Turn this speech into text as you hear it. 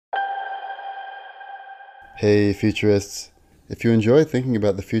Hey, futurists. If you enjoy thinking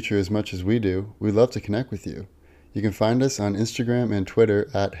about the future as much as we do, we'd love to connect with you. You can find us on Instagram and Twitter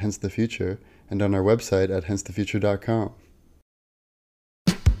at Hence the Future and on our website at hencethefuture.com.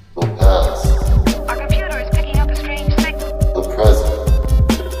 The past, Our computer is picking up a strange signal. the present,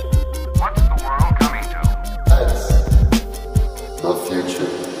 What's the world coming to? hence the future.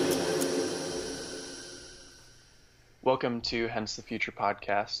 Welcome to Hence the Future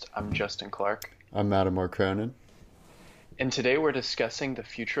podcast. I'm Justin Clark. I'm Mattimore Cronin. And today we're discussing the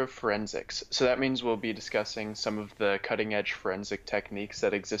future of forensics. So that means we'll be discussing some of the cutting edge forensic techniques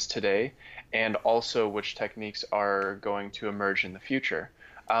that exist today and also which techniques are going to emerge in the future.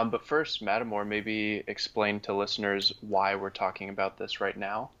 But first, Mattimore, maybe explain to listeners why we're talking about this right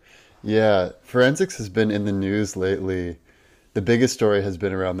now. Yeah, forensics has been in the news lately. The biggest story has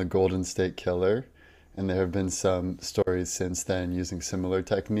been around the Golden State Killer, and there have been some stories since then using similar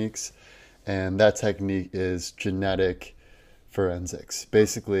techniques. And that technique is genetic forensics.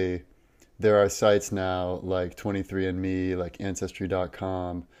 Basically, there are sites now like 23andMe, like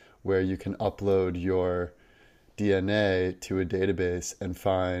Ancestry.com, where you can upload your DNA to a database and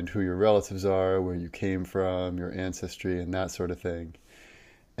find who your relatives are, where you came from, your ancestry, and that sort of thing.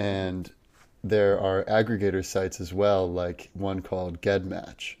 And there are aggregator sites as well, like one called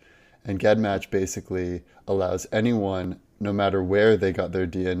GEDmatch. And GEDmatch basically allows anyone, no matter where they got their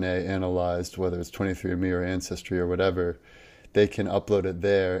DNA analyzed, whether it's 23andMe or Ancestry or whatever, they can upload it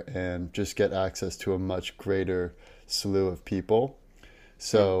there and just get access to a much greater slew of people.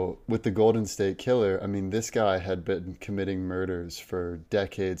 So with the Golden State Killer, I mean, this guy had been committing murders for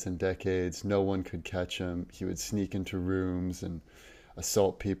decades and decades. No one could catch him. He would sneak into rooms and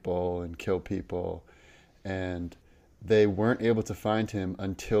assault people and kill people. And they weren't able to find him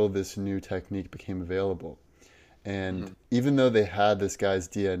until this new technique became available. And even though they had this guy's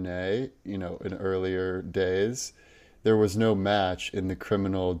DNA, in earlier days, there was no match in the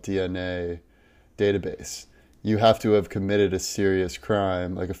criminal DNA database. You have to have committed a serious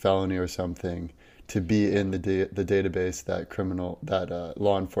crime, like a felony or something, to be in the database that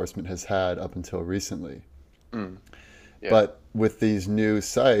law enforcement has had up until recently. Yeah. But with these new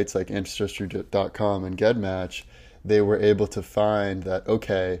sites like Ancestry.com and GEDmatch, they were able to find that,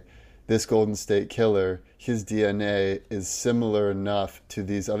 okay, this Golden State Killer, his DNA is similar enough to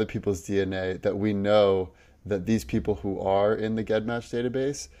these other people's DNA that we know that these people who are in the GEDmatch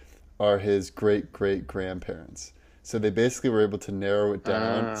database are his great-great-grandparents. So they basically were able to narrow it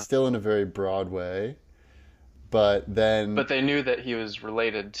down, still in a very broad way, but then But they knew that he was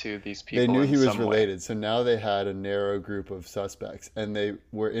related to these they people knew in he was some way. related. So now they had a narrow group of suspects, and they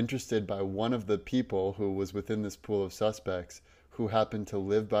were interested by one of the people who was within this pool of suspects who happened to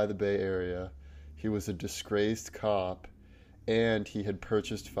live by the Bay Area. He was a disgraced cop, and he had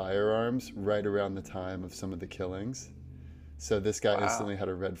purchased firearms right around the time of some of the killings. So this guy Wow. instantly had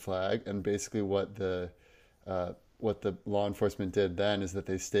a red flag, and basically what the law enforcement did then is that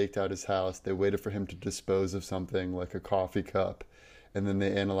they staked out his house. They waited for him to dispose of something like a coffee cup, and then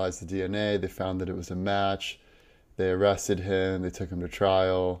they analyzed the DNA. They found that it was a match. They arrested him. They took him to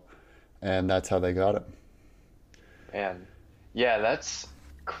trial, and that's how they got him. Man, yeah, that's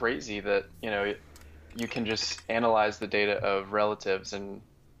crazy that, you can just analyze the data of relatives and,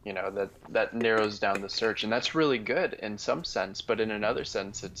 that narrows down the search. And that's really good in some sense, but in another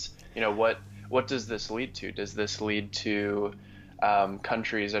sense, it's, what does this lead to? Does this lead to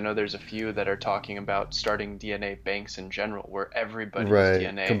countries? I know there's a few that are talking about starting DNA banks in general, where everybody's Right,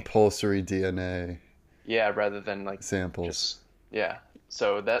 DNA, compulsory DNA yeah, rather than like samples. just, yeah.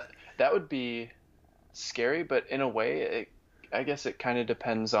 So that would be scary, but in a way, I guess it kind of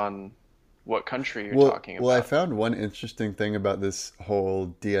depends on what country you're talking Well, I about. found one interesting thing about this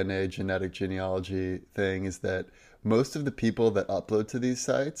whole DNA genetic genealogy thing is that most of the people that upload to these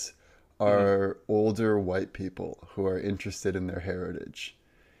sites Hmm. are older white people who are interested in their heritage.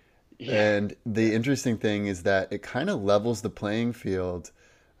 Yeah. And the interesting thing is that it kind of levels the playing field,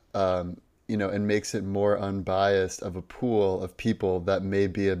 and makes it more unbiased of a pool of people that may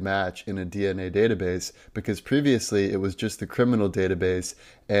be a match in a DNA database, because previously it was just the criminal database,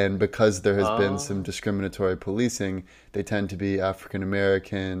 and because there has been some Oh, discriminatory policing, they tend to be African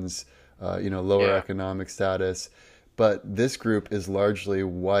Americans, lower yeah. economic status. But this group is largely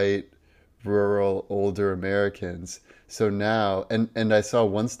white, rural, older Americans. So now, and I saw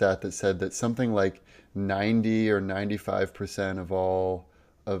one stat that said that something like 90 or 95% of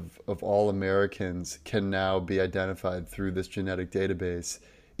all Americans can now be identified through this genetic database,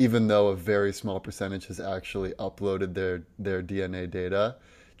 even though a very small percentage has actually uploaded their DNA data,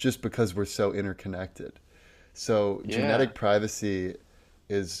 just because we're so interconnected. So Yeah. genetic privacy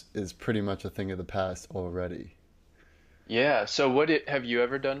is pretty much a thing of the past already. Yeah. So have you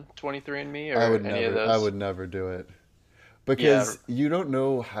ever done 23andMe I or would any of never I those? would never do it Yeah. because you don't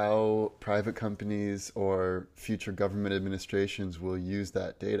know how private companies or future government administrations will use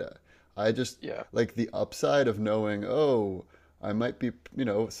that data. I just Yeah. like the upside of knowing, oh, I might be,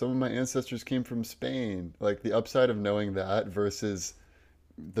 some of my ancestors came from Spain. Like the upside of knowing that versus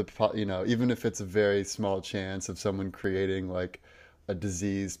even if it's a very small chance of someone creating like a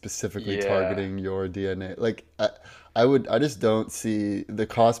disease specifically Yeah. targeting your DNA. Like I just don't see the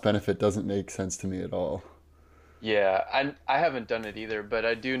cost benefit doesn't make sense to me at all. Yeah. I haven't done it either, but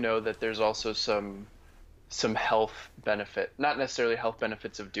I do know that there's also some health benefit, not necessarily health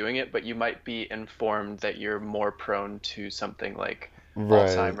benefits of doing it, but you might be informed that you're more prone to something like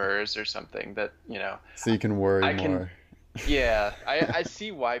Right. Alzheimer's or something that, So you can worry I can, more. yeah, I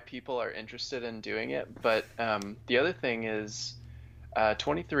see why people are interested in doing it, but the other thing is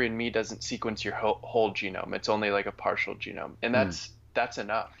 23andMe doesn't sequence your whole genome. It's only like a partial genome, and Hmm. that's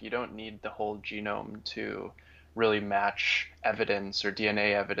enough. You don't need the whole genome to really match evidence or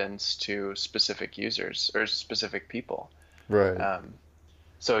DNA evidence to specific users or specific people. Right. Um,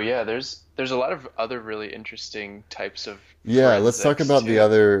 so yeah, there's a lot of other really interesting types of Yeah, let's talk forensics about the too.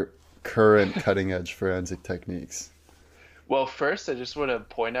 other current cutting edge forensic techniques. Well, first, I just want to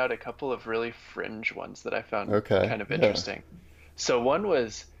point out a couple of really fringe ones that I found Okay. kind of Yeah. interesting. So one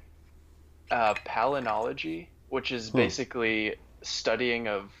was palynology, which is Hmm. basically studying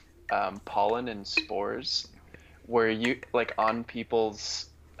of pollen and spores, where you like on people's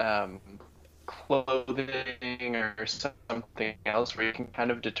um, clothing or something else, where you can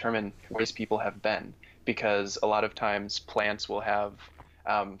kind of determine where these people have been, because a lot of times plants will have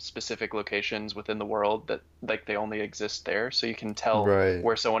specific locations within the world that like they only exist there, so you can tell Right.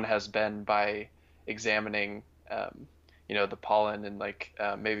 where someone has been by examining the pollen and like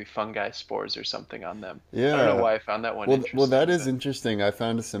maybe fungi spores or something on them. I don't know Yeah. why I found that one Well, that interesting, is but interesting. I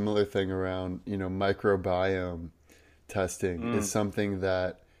found a similar thing around, microbiome testing is mm, something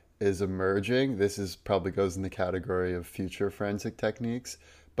that is emerging. This is probably goes in the category of future forensic techniques,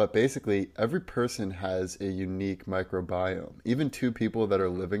 but basically every person has a unique microbiome. Even two people that are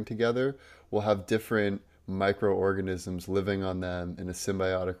living together will have different microorganisms living on them in a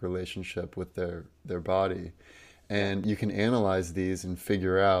symbiotic relationship with their body. yeah, And you can analyze these and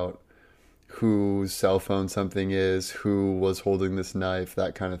figure out whose cell phone something is, who was holding this knife,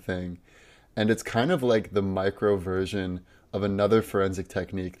 that kind of thing. And it's kind of like the micro version of another forensic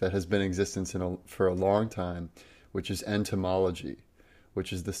technique that has been in existence for a long time, which is entomology,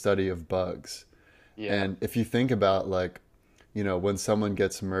 which is the study of bugs. yeah, And if you think about like, when someone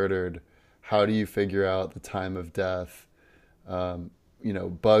gets murdered, how do you figure out the time of death?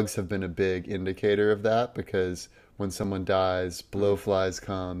 Bugs have been a big indicator of that because when someone dies, mm, blowflies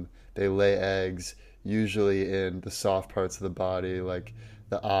come, they lay eggs, usually in the soft parts of the body, like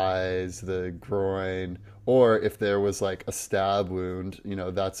the eyes, the groin, or if there was like a stab wound,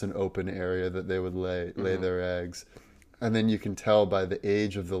 that's an open area that they would lay hmm, their eggs. And then you can tell by the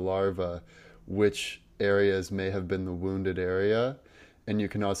age of the larva which areas may have been the wounded area. And you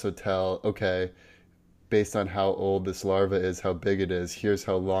can also tell, okay, based on how old this larva is, how big it is, here's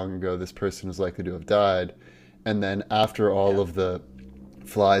how long ago this person is likely to have died. And then after all yeah, of the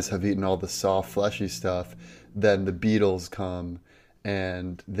flies have eaten all the soft, fleshy stuff, then the beetles come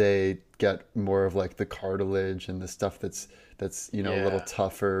and they get more of like the cartilage and the stuff that's a little yeah,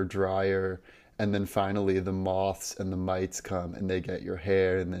 tougher, drier. And then finally the moths and the mites come and they get your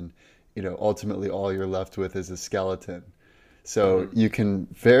hair and then ultimately all you're left with is a skeleton. So hmm. you can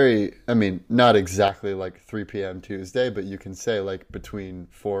not exactly like 3 p.m. Tuesday, but you can say like between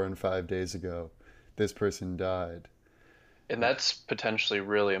 4 and 5 days ago, this person died. And that's potentially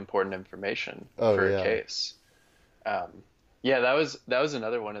really important information Oh for a yeah. case. Um, yeah, that was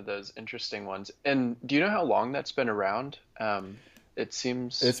another one of those interesting ones. And do you know how long that's been around? It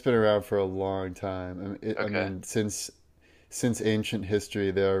seems It's been around for a long time. okay. Since ancient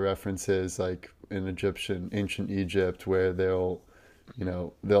history, there are references like in ancient Egypt, where they'll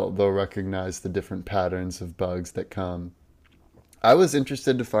recognize the different patterns of bugs that come. I was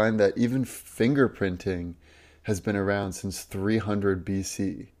interested to find that even fingerprinting has been around since 300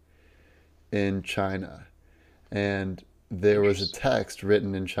 BC in China. And there was a Interesting. text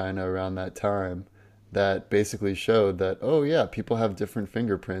written in China around that time that basically showed that, oh, yeah, people have different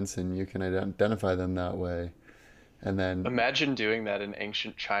fingerprints and you can identify them that way. And then, Imagine doing that in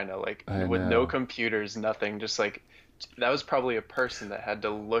ancient China, like I with no know. computers, nothing, just like that was probably a person that had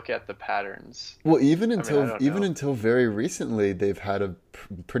to look at the patterns. Well, I mean, I don't even know. until very recently, they've had a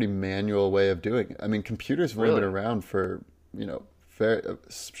pretty manual way of doing it. I mean, computers have only been Really? around for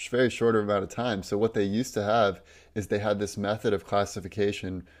very shorter amount of time. So what they used to have is they had this method of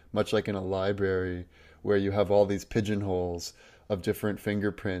classification, much like in a library, where you have all these pigeonholes of different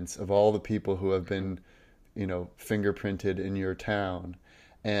fingerprints of all the people who have been, fingerprinted in your town.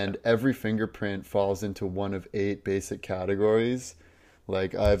 And every fingerprint falls into one of 8 basic categories.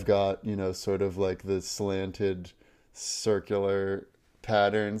 Like I've got, sort of like the slanted circular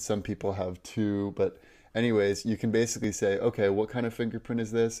pattern. Some people have 2, but anyways, you can basically say, okay, what kind of fingerprint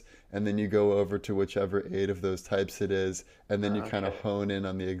is this? And then you go over to whichever 8 of those types it is, and then you kind of hone in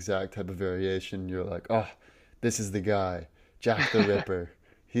on the exact type of variation. You're like, oh, this is the guy, Jack the Ripper.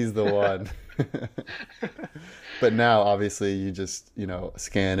 He's the one. But now, obviously, you just,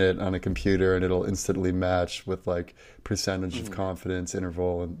 scan it on a computer and it'll instantly match with like percentage of confidence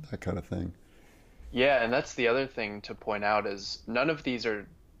interval and that kind of thing. Yeah, and that's the other thing to point out is none of these are,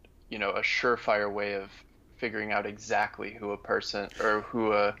 a surefire way of figuring out exactly who a person or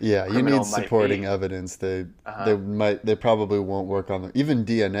who a Yeah, you criminal need might supporting be. evidence. They probably won't work on even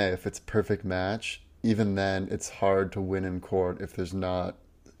DNA if it's a perfect match. Even then, it's hard to win in court if there's not,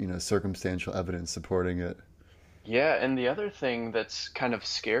 circumstantial evidence supporting it. Yeah, and the other thing that's kind of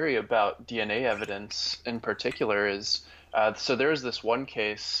scary about DNA evidence in particular is, so there's this one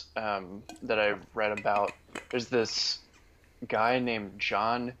case that I read about. There's this guy named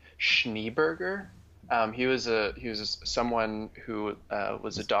John Schneeberger. He was someone who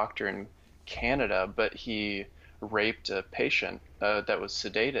was a doctor in Canada, but he raped a patient that was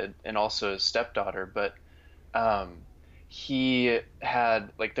sedated and also his stepdaughter. But he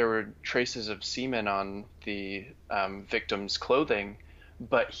had there were traces of semen on the victim's clothing,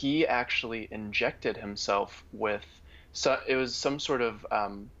 but he actually injected himself with it was some sort of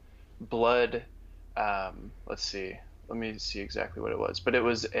blood. Let's see. Let me see exactly what it was, but it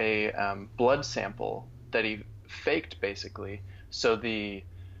was a blood sample that he faked basically. So the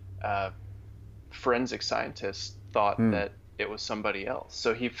forensic scientist thought that it was somebody else.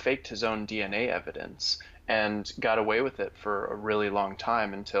 So he faked his own DNA evidence and got away with it for a really long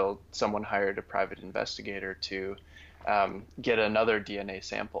time until someone hired a private investigator to get another DNA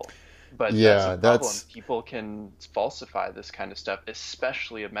sample. But Yeah, that's the problem. that's People can falsify this kind of stuff,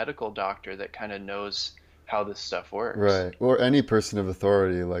 especially a medical doctor that kind of knows how this stuff works. right. Or any person of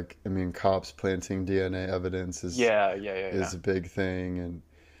authority, cops planting DNA evidence is Yeah. a big thing, and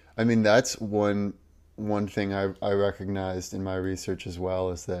I mean that's one thing I recognized in my research as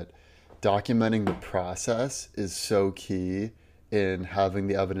well is that documenting the process is so key in having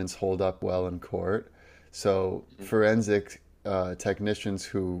the evidence hold up well in court. So forensic technicians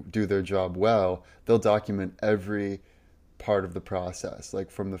who do their job well, they'll document every part of the process, like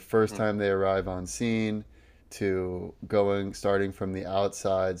from the first time they arrive on scene to starting from the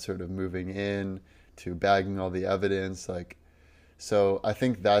outside, sort of moving in to bagging all the evidence. So I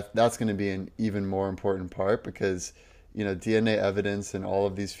think that's going to be an even more important part because, DNA evidence and all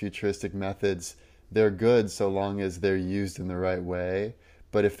of these futuristic methods, they're good so long as they're used in the right way.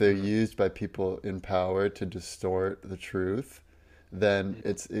 But if they're used by people in power to distort the truth, then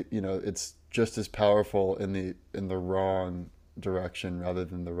it's just as powerful in the wrong direction rather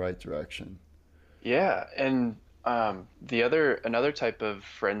than the right direction. Yeah, and another type of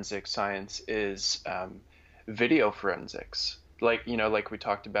forensic science is video forensics. Like we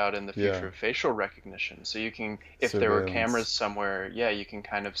talked about in the Yeah, future of facial recognition. So you can, if there were cameras surveillance. somewhere, yeah, you can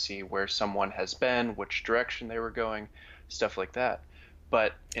kind of see where someone has been, which direction they were going, stuff like that.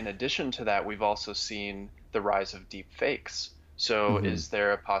 But in addition to that, we've also seen the rise of deep fakes. So Hmm. is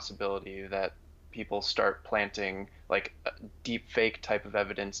there a possibility that people start planting like a deep fake type of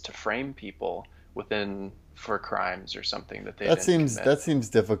evidence to frame people for crimes or something that they That didn't seems commit? that seems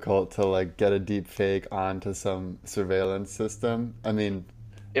difficult to get a deep fake onto some surveillance system. I mean,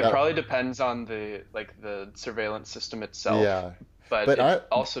 It that probably depends on the surveillance system itself, yeah, but but it I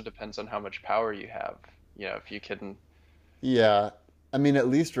also depends on how much power you have. If you can. yeah, I mean at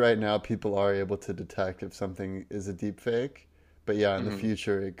least right now people are able to detect if something is a deep fake. But yeah, in the Mhm.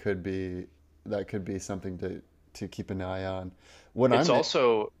 future that could be something to keep an eye on. What It's I'm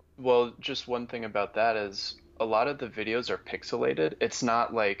also, well, just one thing about that is a lot of the videos are pixelated. It's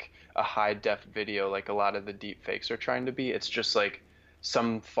not like a high def video like a lot of the deep fakes are trying to be. It's just like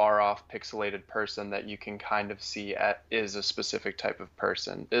some far off pixelated person that you can kind of see is a specific type of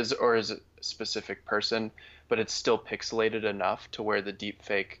person is a specific person, but it's still pixelated enough to where the deep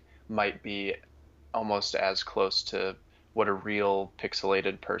fake might be almost as close to what a real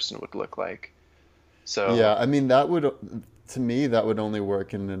pixelated person would look like. So, Yeah, I mean that would to me that would only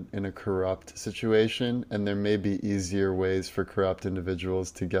work in a corrupt situation, and there may be easier ways for corrupt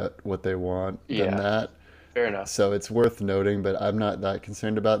individuals to get what they want than yeah. that. Fair enough. So it's worth noting, but I'm not that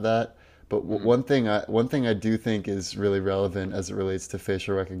concerned about that. But Hmm. one thing I do think is really relevant as it relates to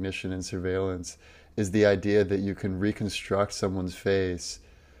facial recognition and surveillance is the idea that you can reconstruct someone's face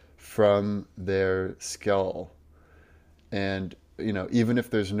from their skull. And, even if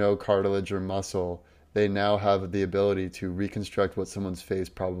there's no cartilage or muscle, they now have the ability to reconstruct what someone's face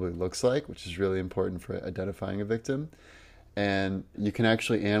probably looks like, which is really important for identifying a victim. And you can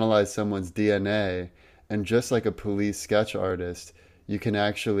actually analyze someone's DNA, and just like a police sketch artist, you can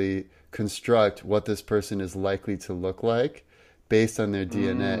actually construct what this person is likely to look like based on their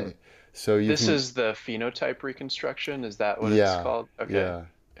Mm. DNA. So you This can, is the phenotype reconstruction. Is that what it's yeah, called? Okay. yeah.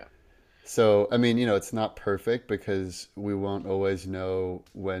 Yeah. So, I mean, it's not perfect because we won't always know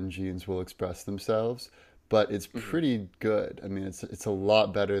when genes will express themselves, but it's Hmm. pretty good. I mean, it's a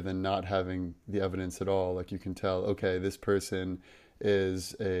lot better than not having the evidence at all. Like you can tell, okay, this person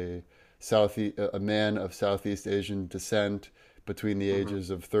is a man of Southeast Asian descent between the Hmm. ages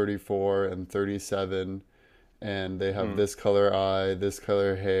of 34 and 37, and they have Hmm. this color eye, this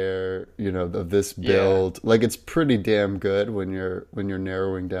color hair, of this Yeah. build. Like it's pretty damn good when you're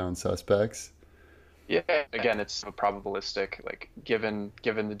narrowing down suspects. Yeah. Again, it's so probabilistic. Like, given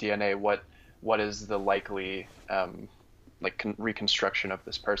the DNA, what is the likely like reconstruction of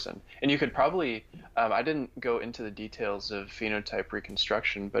this person? And you could probably I didn't go into the details of phenotype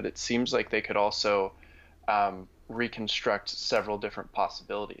reconstruction, but it seems like they could also reconstruct several different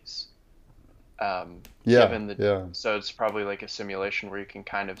possibilities. Yeah, Given the yeah, So it's probably like a simulation where you can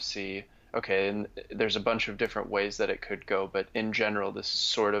kind of see, okay, and there's a bunch of different ways that it could go, but in general, this is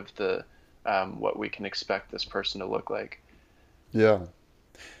sort of the what we can expect this person to look like. yeah.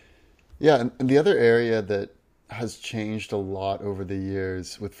 Yeah, and the other area that has changed a lot over the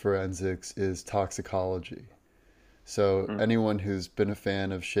years with forensics is toxicology. So Mm. anyone who's been a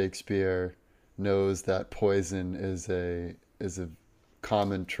fan of Shakespeare knows that poison is a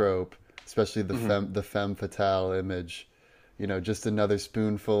common trope, especially Hmm. the femme fatale image. Just another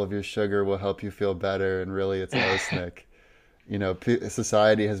spoonful of your sugar will help you feel better, and really it's arsenic.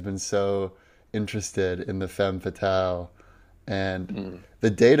 Society has been so interested in the femme fatale, and Mm. the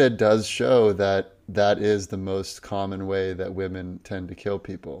data does show that that is the most common way that women tend to kill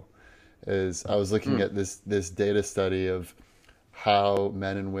people. Is I was looking Mm. at this data study of how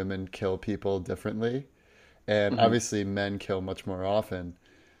men and women kill people differently, and Hmm. obviously men kill much more often.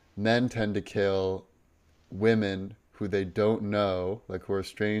 Men tend to kill women who they don't know, like who are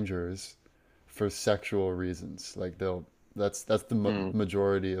strangers, for sexual reasons. Like that's the Mm.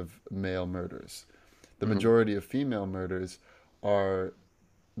 majority of male murders. The Hmm. majority of female murders are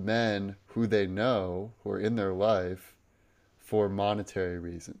men who they know, who are in their life for monetary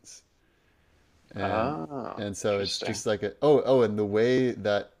reasons. And Oh, and so it's interesting. just like and the way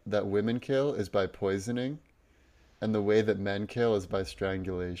that women kill is by poisoning, and the way that men kill is by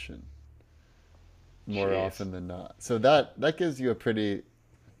strangulation more Jeez. often than not. So that gives you a pretty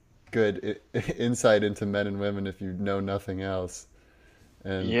good insight into men and women if you know nothing else.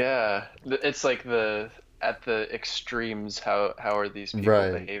 And Yeah, it's like the at the extremes. How are these people right,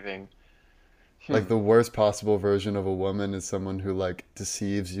 behaving? like Hmm. the worst possible version of a woman is someone who like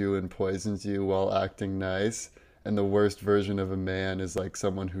deceives you and poisons you while acting nice, and the worst version of a man is like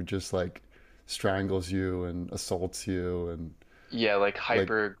someone who just like strangles you and assaults you and Yeah, like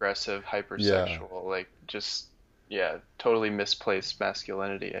like hyper aggressive, yeah, hypersexual, like just yeah, totally misplaced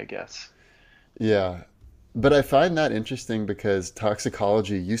masculinity, I guess. yeah. But I find that interesting because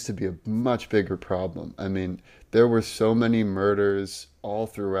toxicology used to be a much bigger problem. I mean, there were so many murders all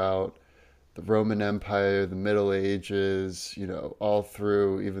throughout the Roman Empire, the Middle Ages, all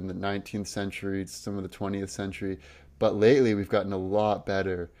through even the 19th century, some of the 20th century. But lately, we've gotten a lot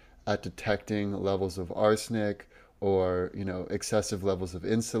better at detecting levels of arsenic or, excessive levels of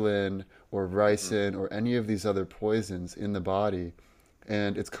insulin or Hmm. ricin or any of these other poisons in the body.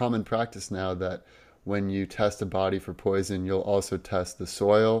 And it's common practice now that when you test a body for poison, you'll also test the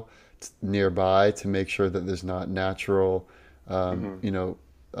soil nearby to make sure that there's not natural, um, Hmm. you know,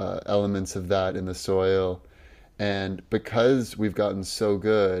 elements of that in the soil. And because we've gotten so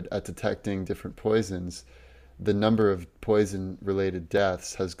good at detecting different poisons, the number of poison related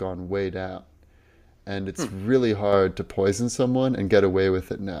deaths has gone way down. And it's Hmm. really hard to poison someone and get away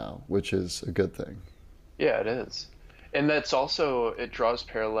with it now, which is a good thing. Yeah, it is. And that's also, it draws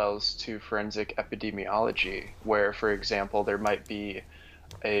parallels to forensic epidemiology, where, for example, there might be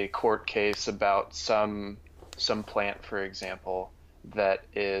a court case about some plant, for example, that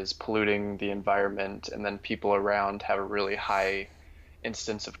is polluting the environment, and then people around have a really high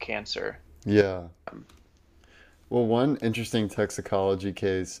instance of cancer. Yeah. Well, one interesting toxicology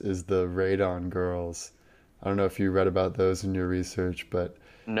case is the radon girls. I don't know if you read about those in your research, but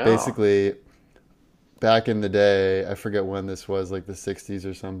No. basically, back in the day, I forget when this was, like the 60s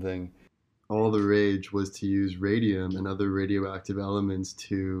or something, all the rage was to use radium and other radioactive elements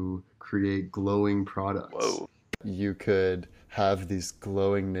to create glowing products. Whoa. You could have these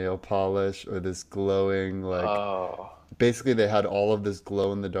glowing nail polish or this glowing, like, Oh. basically they had all of this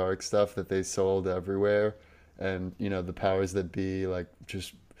glow in the dark stuff that they sold everywhere. And, the powers that be, like,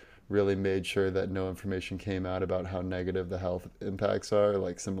 just really made sure that no information came out about how negative the health impacts are,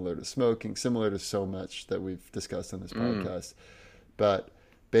 like similar to smoking, similar to so much that we've discussed on this Mm. podcast. But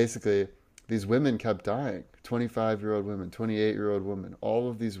basically, these women kept dying. 25-year-old women, 28-year-old women, all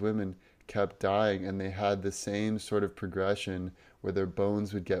of these women kept dying, and they had the same sort of progression where their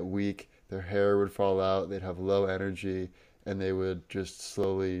bones would get weak, their hair would fall out, they'd have low energy, and they would just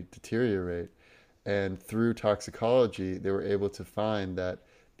slowly deteriorate. And through toxicology, they were able to find that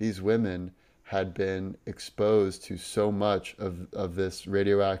these women had been exposed to so much of this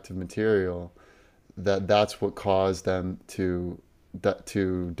radioactive material that that's what caused them to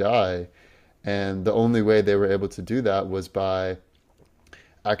die. And the only way they were able to do that was by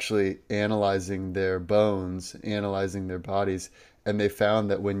actually analyzing their bones, analyzing their bodies, and they found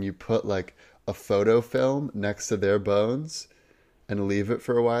that when you put like a photo film next to their bones and leave it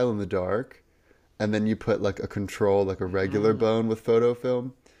for a while in the dark, and then you put like a control, like a regular Mm. bone with photo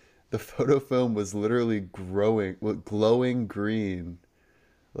film, the photo film was literally growing, glowing green,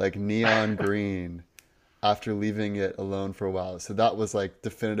 like neon green, after leaving it alone for a while. So that was like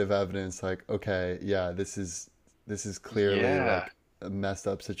definitive evidence, like, okay, yeah, this is clearly Yeah. like a messed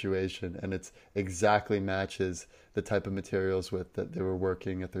up situation, and it's exactly matches the type of materials with that they were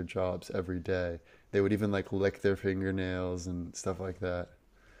working at their jobs every day. They would even like lick their fingernails and stuff like that.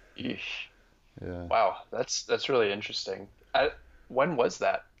 Yeesh. Yeah. Wow. That's really interesting. When was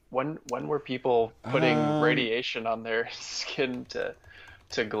that? When were people putting Um, radiation on their skin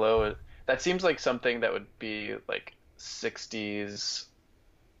to glow? That seems like something that would be like 60s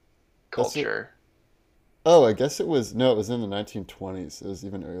that's it. culture. Oh, I guess it was, no, it was in the 1920s. It was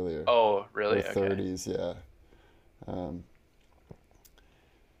even earlier. Oh, Or really? Okay. 30s, yeah. Um,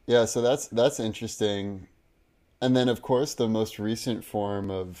 yeah, so that's interesting. And then of course the most recent form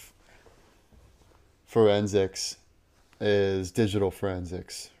of forensics is digital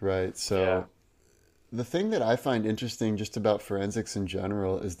forensics, right? Yeah. So the thing that I find interesting just about forensics in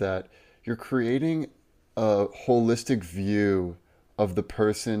general is that you're creating a holistic view of the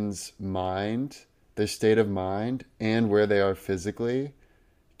person's mind, their state of mind, and where they are physically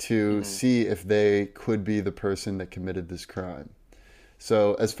to Hmm. see if they could be the person that committed this crime.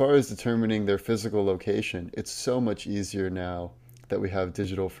 So, as far as determining their physical location, it's so much easier now that we have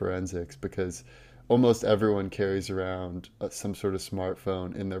digital forensics because almost everyone carries around some sort of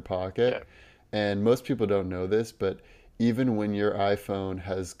smartphone in their Yeah. pocket. And most people don't know this, but even when your iPhone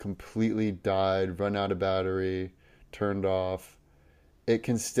has completely died, run out of battery, turned off, it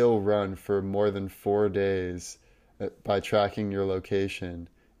can still run for more than 4 days by tracking your location,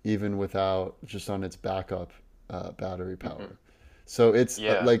 even without just on its backup battery Hmm. power. So it's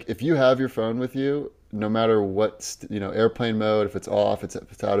Yeah. like if you have your phone with you, no matter what, airplane mode, if it's off, if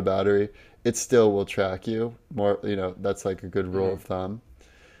it's out of battery, it still will track you. More, that's like a good rule Hmm. of thumb.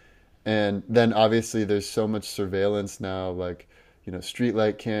 And then obviously there's so much surveillance now, like,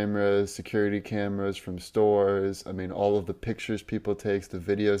 streetlight cameras, security cameras from stores. I mean, all of the pictures people take, the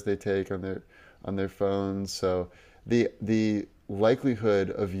videos they take on their phones. So the likelihood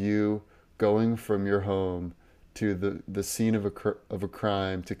of you going from your home to the scene of a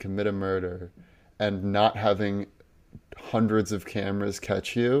crime to commit a murder and not having hundreds of cameras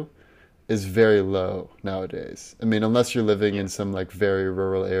catch you is very low nowadays. I mean, unless you're living Yeah. in some like very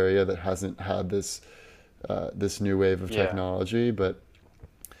rural area that hasn't had this new wave of Yeah. technology, but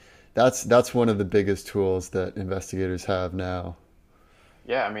that's one of the biggest tools that investigators have now.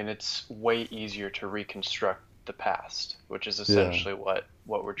 Yeah, I mean, it's way easier to reconstruct the past, which is Yeah. essentially what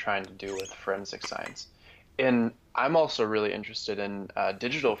we're trying to do with forensic science. And I'm also really interested in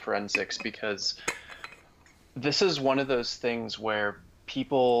digital forensics because this is one of those things where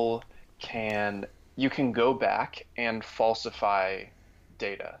people can you can go back and falsify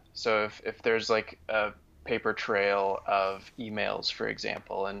data. So if there's like a paper trail of emails, for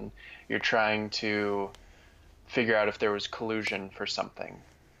example, and you're trying to figure out if there was collusion for something,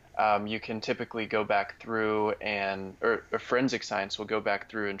 you can typically go back through or forensic science will go back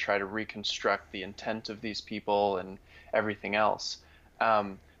through and try to reconstruct the intent of these people and everything else.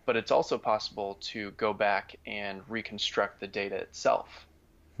 But it's also possible to go back and reconstruct the data itself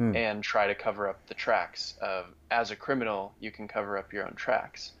Hmm. and try to cover up the tracks. As a criminal, you can cover up your own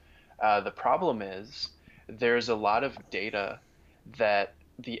tracks. The problem is there's a lot of data that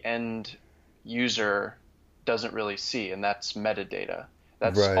the end user doesn't really see, and that's metadata.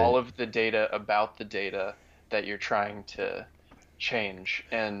 That's Right. all of the data about the data that you're trying to change.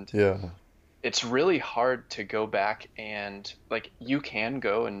 And Yeah. it's really hard to go back and like you can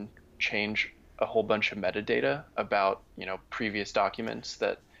go and change a whole bunch of metadata about, previous documents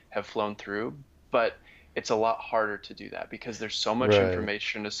that have flown through, but it's a lot harder to do that because there's so much Right.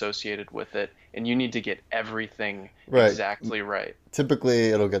 information associated with it and you need to get everything Right. exactly right. Typically,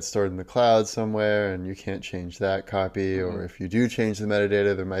 it'll get stored in the cloud somewhere, and you can't change that copy. Or Hmm. if you do change the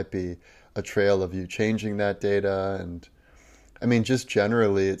metadata, there might be a trail of you changing that data. And I mean, just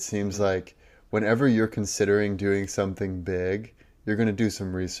generally, it seems like whenever you're considering doing something big, you're going to do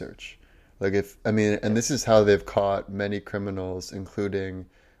some research. Like if, I mean, and this is how they've caught many criminals, including,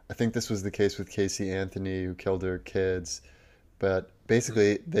 I think this was the case with Casey Anthony, who killed her kids. But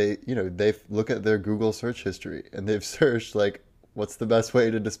basically, they look at their Google search history and they've searched like, what's the best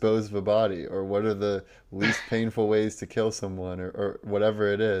way to dispose of a body, or what are the least painful ways to kill someone, or whatever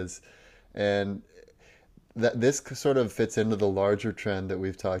it is. And that this sort of fits into the larger trend that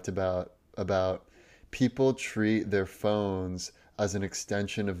we've talked about people treat their phones as an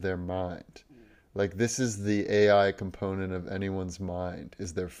extension of their mind. Like this is the AI component of anyone's mind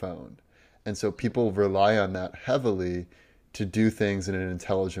is their phone. And so people rely on that heavily to do things in an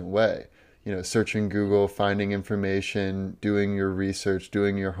intelligent way. Searching Google, finding information, doing your research,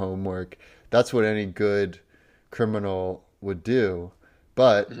 doing your homework. That's what any good criminal would do,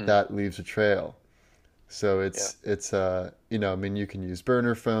 but Hmm. that leaves a trail. So Yeah. I mean, you can use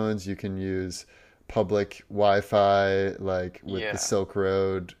burner phones, you can use public Wi-Fi, like with the Yeah. Silk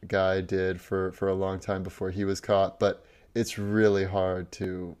Road guy did for a long time before he was caught. But it's really hard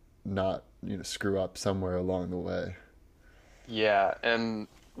to not, screw up somewhere along the way. Yeah, and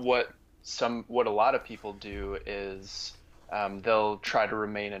what a lot of people do is they'll try to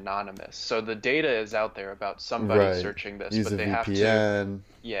remain anonymous. So the data is out there about somebody Right. searching this, Use but a they have to, VPN.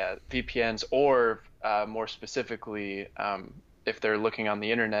 yeah, VPNs or more specifically, if they're looking on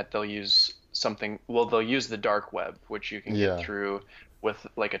the internet, they'll use something. Well, they'll use the dark web, which you can get Yeah. through with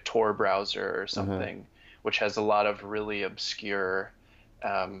like a Tor browser or Uh-huh. something, which has a lot of really obscure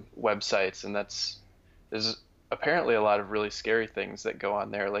websites, and there's apparently a lot of really scary things that go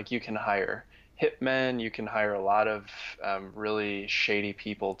on there. Like you can hire hitmen, you can hire a lot of really shady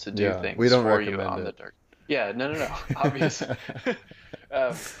people to do Yeah. We things don't for you recommend on the it. dark. Yeah, no, no, no. Obvious.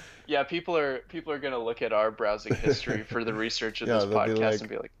 um, yeah, people are gonna look at our browsing history for the research of Yeah, this they'll be podcast like, and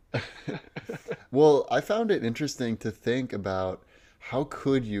be like, well, I found it interesting to think about how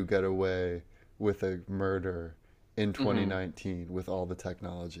could you get away with a murder in hmm 2019 with all the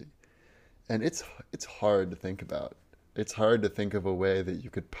technology? And it's hard to think about. It's hard to think of a way that you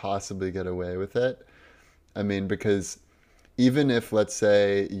could possibly get away with it. I mean, because even if, let's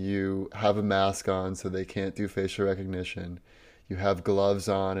say, you have a mask on so they can't do facial recognition, you have gloves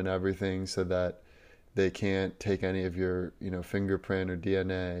on and everything so that they can't take any of your, fingerprint or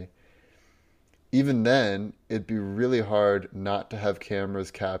DNA, even then, it'd be really hard not to have cameras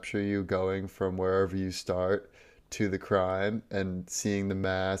capture you going from wherever you start to the crime and seeing the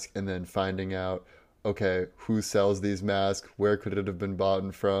mask and then finding out, okay, who sells these masks? Where could it have been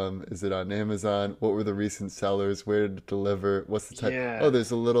bought from? Is it on Amazon? What were the recent sellers? Where did it deliver? What's the type? Oh, yeah,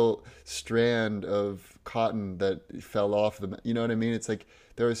 there's a little strand of cotton that fell off you know what I mean? It's like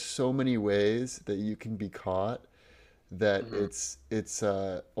there are so many ways that you can be caught that hmm it's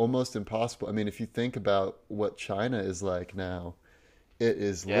almost impossible. I mean, if you think about what China is like now, it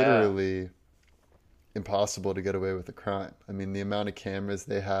is yeah, literally impossible to get away with a crime. I mean, the amount of cameras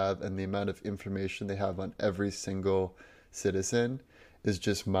they have and the amount of information they have on every single citizen is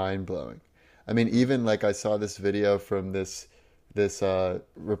just mind blowing. I mean, even like I saw this video from this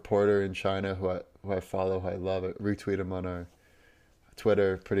reporter in China who I follow, who I love, I retweet him on our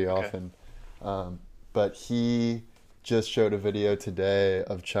Twitter pretty okay, often. Um, but he just showed a video today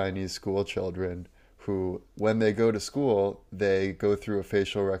of Chinese school children who, when they go to school, they go through a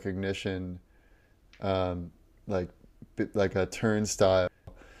facial recognition, um, like like a turnstile,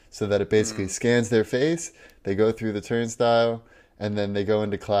 so that it basically mm, scans their face. They go through the turnstile, and then they go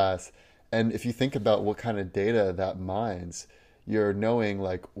into class. And if you think about what kind of data that mines, you're knowing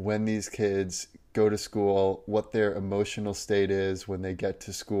like when these kids go to school, what their emotional state is when they get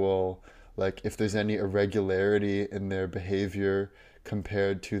to school, like if there's any irregularity in their behavior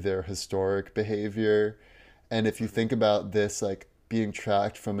compared to their historic behavior. And if you think about this like being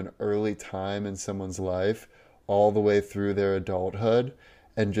tracked from an early time in someone's life all the way through their adulthood,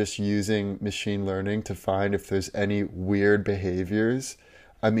 and just using machine learning to find if there's any weird behaviors,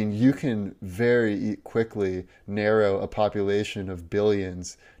 I mean, you can very quickly narrow a population of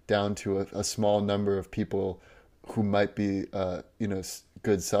billions down to a small number of people who might be,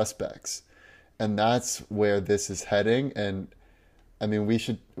 good suspects, and that's where this is heading. And I mean, we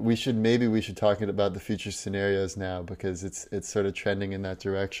should talk about the future scenarios now because it's sort of trending in that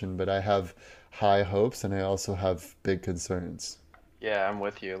direction. But I have high hopes, and I also have big concerns. Yeah, I'm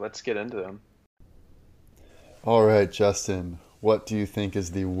with you. Let's get into them. All right, Justin, what do you think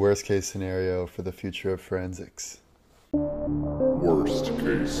is the worst case scenario for the future of forensics? Worst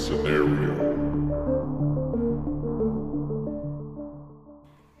case scenario.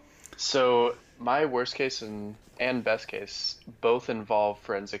 So my worst case and best case both involve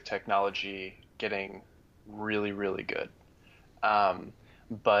forensic technology getting really, really good.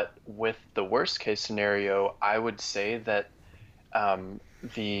 But with the worst case scenario, I would say that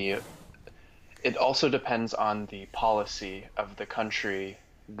the it also depends on the policy of the country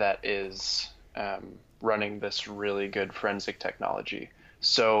that is running this really good forensic technology.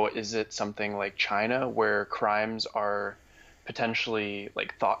 So is it something like China where crimes are potentially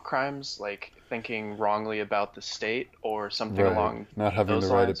like thought crimes, like thinking wrongly about the state or something Right. along Not having the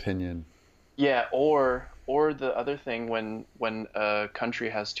those right lines? opinion. Yeah, or the other thing when a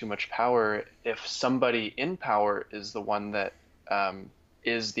country has too much power, if somebody in power is the one that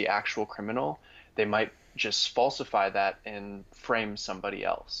is the actual criminal, they might just falsify that and frame somebody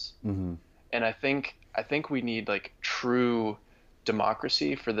else. Hmm. And I think we need like true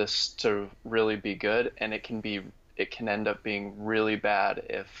democracy for this to really be good, and it can end up being really bad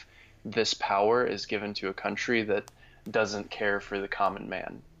if this power is given to a country that doesn't care for the common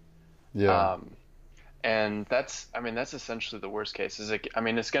man. Yeah. Um, and that's essentially the worst case.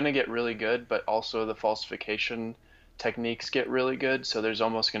 It's going to get really good, but also the falsification techniques get really good, so there's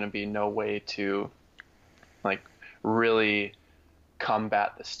almost going to be no way to like really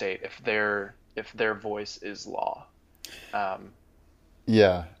combat the state if their voice is law. Um,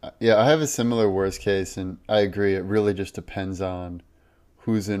 Yeah. Yeah, I have a similar worst case, and I agree. It really just depends on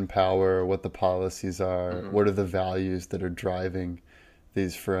who's in power, what the policies are, what are the values that are driving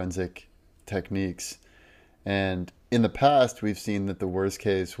these forensic techniques. And in the past, we've seen that the worst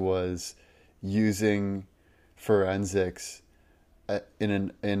case was using forensics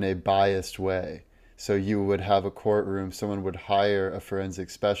in a biased way. So you would have a courtroom, someone would hire a forensic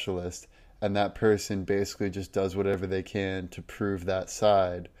specialist, and that person basically just does whatever they can to prove that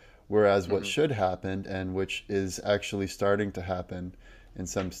side. Whereas what should happen, and which is actually starting to happen in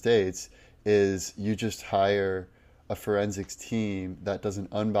some states, is you just hire a forensics team that does an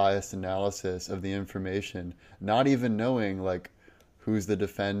unbiased analysis of the information, not even knowing like who's the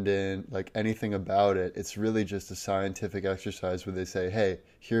defendant, like anything about it. It's really just a scientific exercise where they say, hey,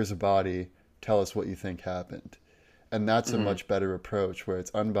 here's a body, tell us what you think happened. And that's a much better approach where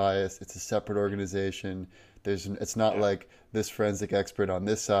it's unbiased, it's a separate organization. It's not like this forensic expert on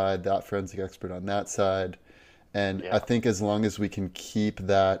this side, that forensic expert on that side. And I yeah. think as long as we can keep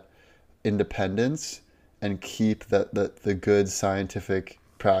that independence and keep the good scientific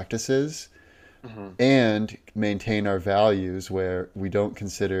practices and maintain our values where we don't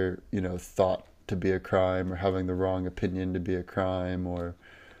consider, thought to be a crime or having the wrong opinion to be a crime or,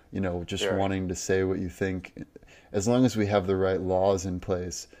 just Sure. wanting to say what you think. As long as we have the right laws in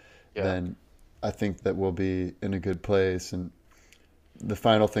place, Yeah. then I think that we'll be in a good place. And the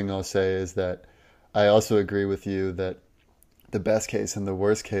final thing I'll say is that I also agree with you that the best case and the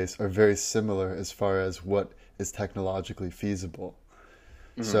worst case are very similar as far as what is technologically feasible.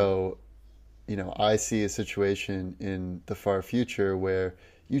 So, I see a situation in the far future where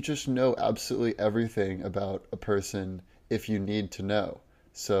you just know absolutely everything about a person if you need to know.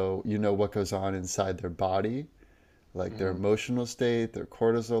 So, you know what goes on inside their body, like their emotional state, their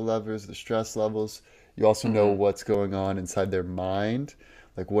cortisol levels, the stress levels. You also know what's going on inside their mind.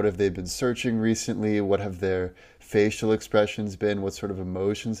 Like, what have they been searching recently? What have their facial expressions been? What sort of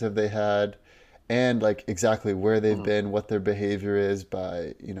emotions have they had? And like exactly where they've been, what their behavior is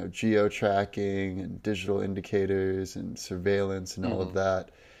by, geo-tracking and digital indicators and surveillance and all of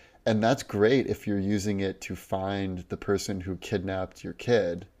that. And that's great if you're using it to find the person who kidnapped your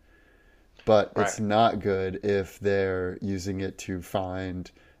kid. But it's Right. not good if they're using it to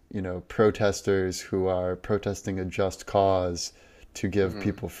find, protesters who are protesting a just cause to give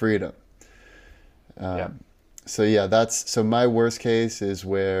people freedom. Yeah. So yeah, so my worst case is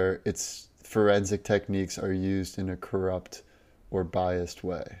where it's forensic techniques are used in a corrupt or biased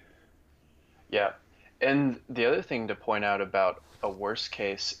way. Yeah. And the other thing to point out about a worst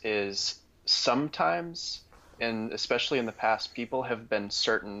case is sometimes, and especially in the past, people have been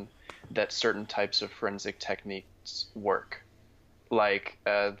certain that certain types of forensic techniques work. like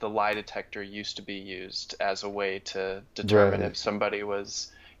the lie detector used to be used as a way to determine Right. if somebody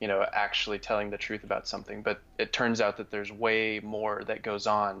was, actually telling the truth about something. But it turns out that there's way more that goes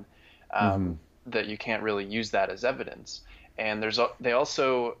on, Hmm. that you can't really use that as evidence. And they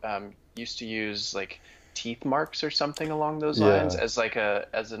also used to use like teeth marks or something along those lines Yeah. as like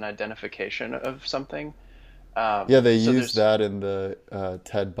as an identification of something. Yeah, they So used there's that in the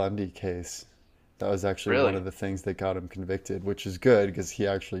Ted Bundy case. That was actually one really, of the things that got him convicted, which is good because he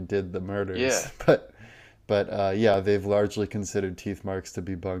actually did the murders. yeah. But yeah, they've largely considered teeth marks to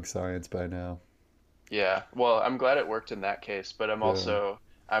be bunk science by now. Yeah, well, I'm glad it worked in that case, but Yeah.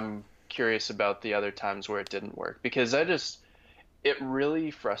 I'm curious about the other times where it didn't work because it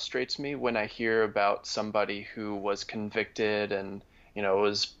really frustrates me when I hear about somebody who was convicted and,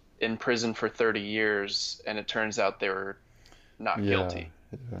 was in prison for 30 years and it turns out they were not Yeah. guilty.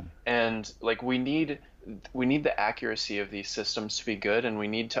 Yeah. And like we need the accuracy of these systems to be good, and we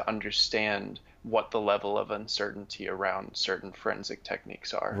need to understand what the level of uncertainty around certain forensic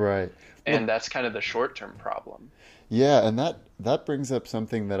techniques are. Right. And Well, that's kind of the short-term problem. yeah, and that brings up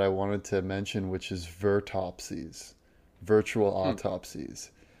something that I wanted to mention, which is vertopsies, virtual Hmm.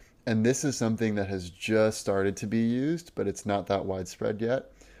 autopsies. And this is something that has just started to be used, but it's not that widespread yet,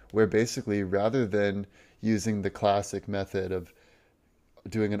 where basically rather than using the classic method of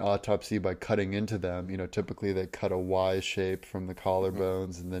doing an autopsy by cutting into them, typically they cut a Y shape from the Hmm.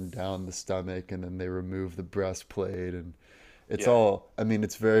 collarbones and then down the stomach, and then they remove the breastplate. And it's Yeah. all, I mean,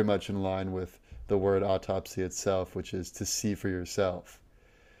 it's very much in line with the word autopsy itself, which is to see for yourself.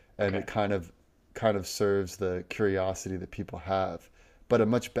 And it Okay. kind of serves the curiosity that people have. But a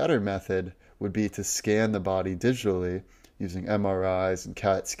much better method would be to scan the body digitally using MRIs and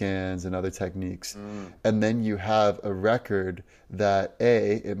CAT scans and other techniques. Mm. And then you have a record that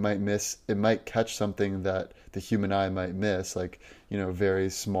it might catch something that the human eye might miss, like, very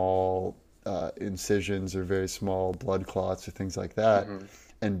small incisions or very small blood clots or things like that. Hmm.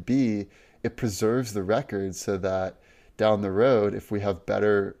 And B, it preserves the record so that down the road, if we have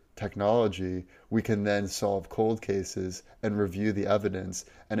better technology, we can then solve cold cases and review the evidence,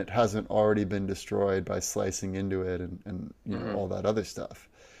 and it hasn't already been destroyed by slicing into it and Hmm. all that other stuff.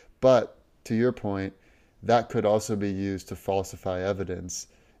 But to your point, that could also be used to falsify evidence.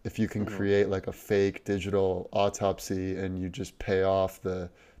 If you can Hmm. create like a fake digital autopsy and you just pay off the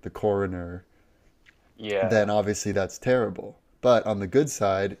coroner, then Yeah. obviously that's terrible. But on the good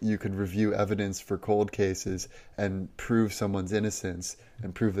side, you could review evidence for cold cases and prove someone's innocence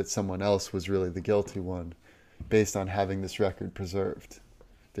and prove that someone else was really the guilty one based on having this record preserved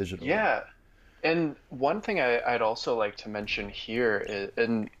digitally. Yeah. And one thing I'd also like to mention here is,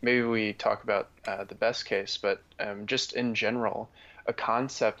 and maybe we talk about the best case, but just in general, a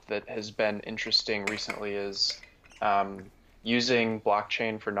concept that has been interesting recently is um, using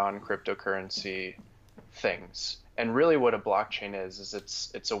blockchain for non-cryptocurrency things. And really what a blockchain is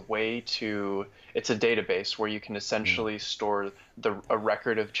it's a way to it's a database where you can Mm. essentially store a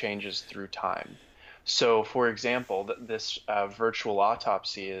record of changes through time. So, for example, this virtual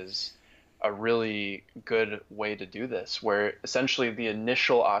autopsy is a really good way to do this, where essentially the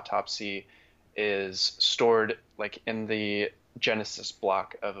initial autopsy is stored like in the Genesis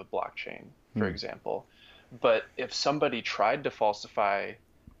block of a blockchain, for Hmm. example. But if somebody tried to falsify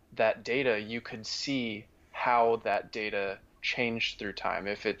that data, you could see how that data changed through time,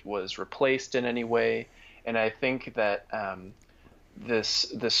 if it was replaced in any way. And I think that this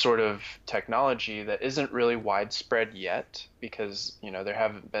sort of technology that isn't really widespread yet, because there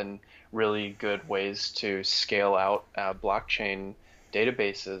haven't been really good ways to scale out blockchain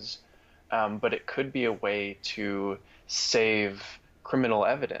databases, but it could be a way to save criminal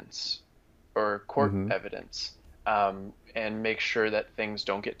evidence or court Mm-hmm. evidence, and make sure that things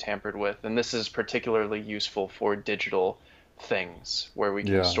don't get tampered with. And this is particularly useful for digital things where we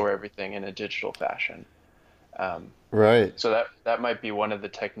can Yeah. store everything in a digital fashion. Um, Right. so that might be one of the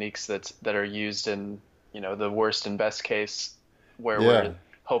techniques that are used in, the worst and best case, where Yeah. we're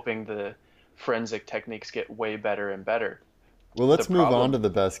hoping the forensic techniques get way better and better. Well, The let's move on to problem, the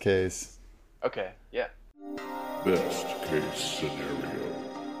best case. okay, yeah. Best case scenario.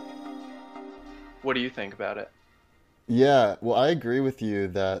 What do you think about it? Yeah, well, I agree with you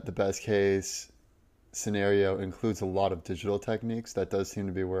that the best case scenario includes a lot of digital techniques. That does seem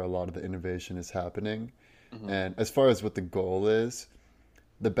to be where a lot of the innovation is happening. Hmm. And as far as what the goal is,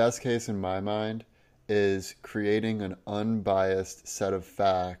 the best case in my mind is creating an unbiased set of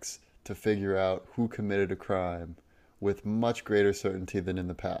facts to figure out who committed a crime with much greater certainty than in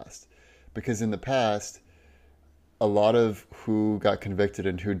the past. Because in the past, a lot of who got convicted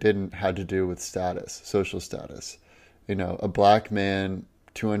and who didn't had to do with status, social status. a black man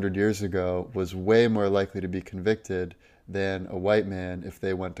 200 years ago was way more likely to be convicted than a white man if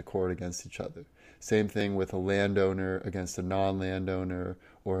they went to court against each other. Same thing with a landowner against a non-landowner,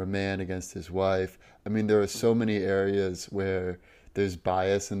 or a man against his wife. I mean, there are so many areas where there's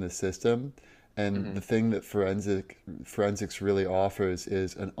bias in the system, and the thing that forensics really offers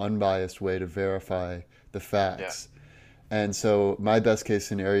is an unbiased way to verify the facts. And so my best case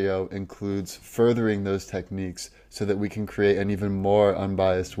scenario includes furthering those techniques so that we can create an even more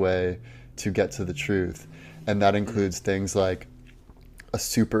unbiased way to get to the truth. And that includes things like a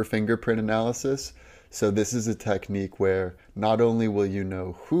super fingerprint analysis. So this is a technique where not only will you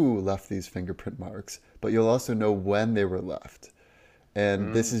know who left these fingerprint marks, but you'll also know when they were left.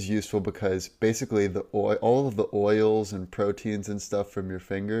 And this is useful because basically all of the oils and proteins and stuff from your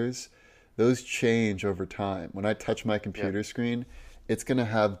fingers, those change over time. When I touch my computer screen, it's going to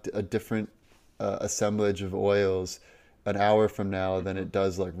have a different assemblage of oils an hour from now than it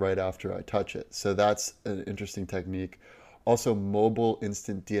does like right after I touch it. So that's an interesting technique. Also, mobile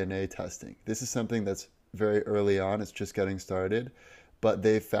instant DNA testing. This is something that's very early on. It's just getting started. But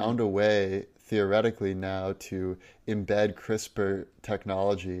they found a way, theoretically now, to embed CRISPR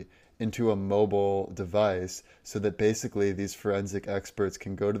technology into a mobile device so that basically these forensic experts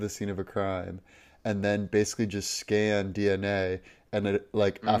can go to the scene of a crime and then basically just scan DNA, and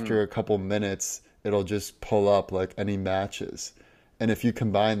after a couple minutes it'll just pull up like any matches. And if you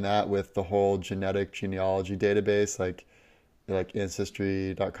combine that with the whole genetic genealogy database like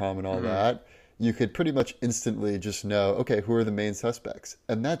ancestry.com and all that, you could pretty much instantly just know, okay, who are the main suspects?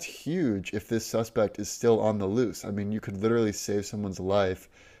 And that's huge if this suspect is still on the loose. I mean, you could literally save someone's life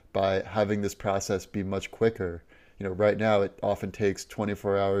by having this process be much quicker. Right now it often takes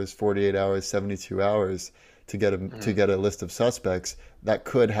 24 hours, 48 hours, 72 hours to get a list of suspects. That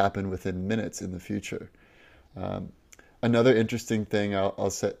could happen within minutes in the future. Another interesting thing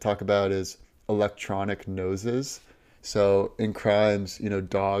I'll talk about is electronic noses. So in crimes,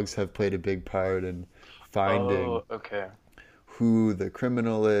 dogs have played a big part in finding who the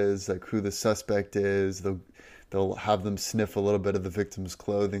criminal is, like who the suspect is. They'll have them sniff a little bit of the victim's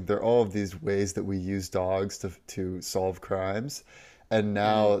clothing. There are all of these ways that we use dogs to solve crimes. And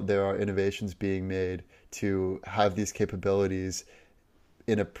now there are innovations being made to have these capabilities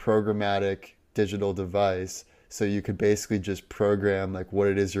in a programmatic digital device. So you could basically just program like what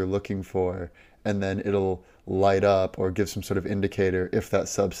it is you're looking for, and then it'll light up or give some sort of indicator if that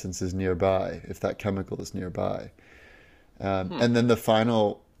substance is nearby, if that chemical is nearby. And then the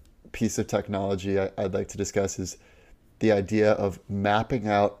final piece of technology I'd like to discuss is the idea of mapping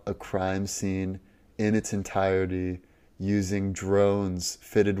out a crime scene in its entirety using drones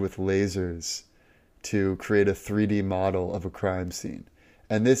fitted with lasers to create a 3D model of a crime scene.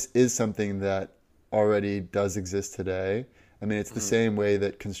 And this is something that already does exist today. I mean, it's the same way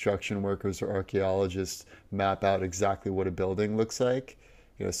that construction workers or archaeologists map out exactly what a building looks like,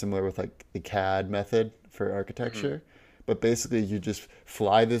 similar with like the CAD method for architecture. But basically you just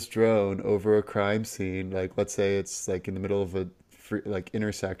fly this drone over a crime scene, like let's say it's like in the middle of a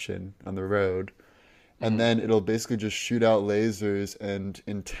intersection on the road, and then it'll basically just shoot out lasers, and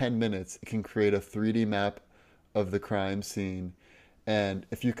in 10 minutes it can create a 3D map of the crime scene. And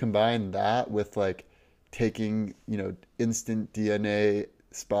if you combine that with like taking, instant DNA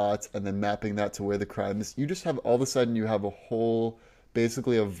spots and then mapping that to where the crime is, you just have, all of a sudden you have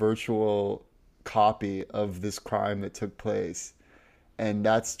basically a virtual copy of this crime that took place. And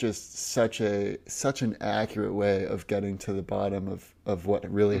that's just such an accurate way of getting to the bottom of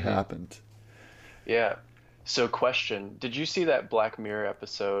what really happened. Yeah. So question, did you see that Black Mirror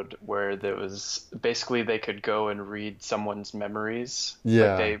episode where there was basically they could go and read someone's memories?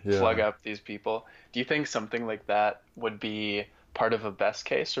 Yeah. Like they plug up these people. Do you think something like that would be part of a best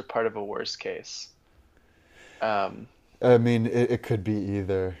case or part of a worst case? I mean, it could be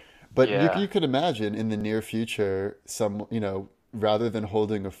either. But you could imagine in the near future, rather than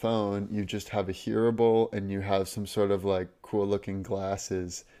holding a phone, you just have a hearable and you have some sort of like cool looking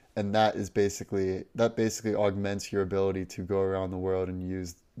glasses. And that basically augments your ability to go around the world and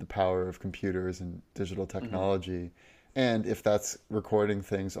use the power of computers and digital technology. And if that's recording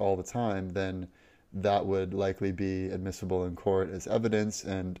things all the time, then that would likely be admissible in court as evidence.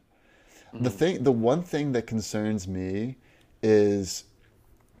 And the one thing that concerns me is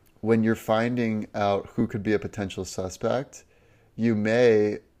when you're finding out who could be a potential suspect, you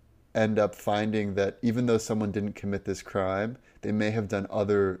may end up finding that even though someone didn't commit this crime, they may have done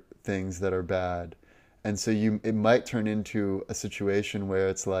other things that are bad. And so it might turn into a situation where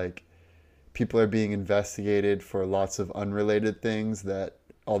it's like people are being investigated for lots of unrelated things that,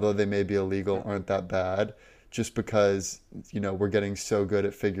 although they may be illegal, aren't that bad. just because, we're getting so good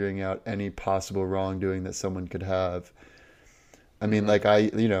at figuring out any possible wrongdoing that someone could have. I mean, like I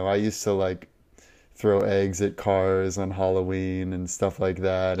used to like throw eggs at cars on Halloween and stuff like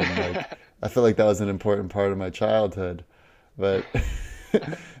that, and like I feel like that was an important part of my childhood, but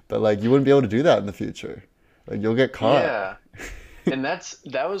but like you wouldn't be able to do that in the future. Like you'll get caught. Yeah. And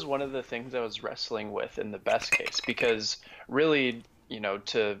that was one of the things I was wrestling with in the best case, because really,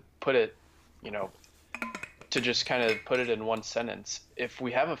 to put it, to just kind of put it in one sentence, if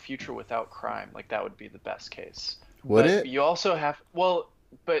we have a future without crime, like that would be the best case. Would But it? you also have, well,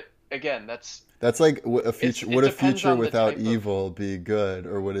 but again, That's like a future. it Would a depends future on the without type of, evil be good,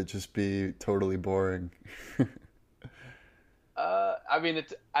 or would it just be totally boring? I mean,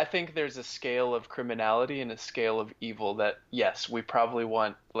 I think there's a scale of criminality and a scale of evil that, yes, we probably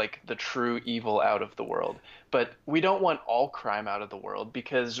want like the true evil out of the world, but we don't want all crime out of the world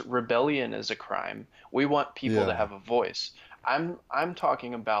because rebellion is a crime. We want people to Yeah, have a voice. I'm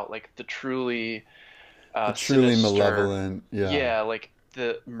talking about like the truly the truly sinister, malevolent. Yeah, yeah, like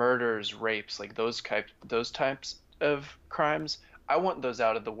the murders, rapes, like those types of crimes. I want those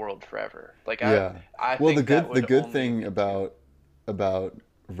out of the world forever. Like yeah. I Well, the think that good would only thing lead to, about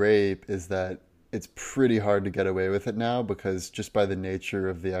rape is that it's pretty hard to get away with it now because just by the nature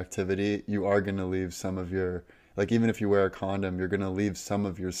of the activity, you are going to leave some of your, like even if you wear a condom, you're going to leave some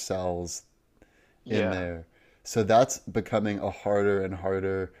of your cells in yeah. there. So that's becoming a harder and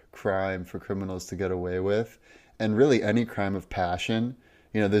harder crime for criminals to get away with. And really any crime of passion,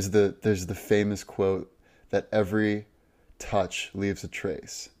 there's the famous quote that every touch leaves a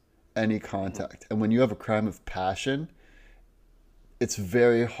trace, any contact. And when you have a crime of passion, it's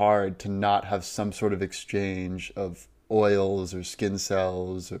very hard to not have some sort of exchange of oils or skin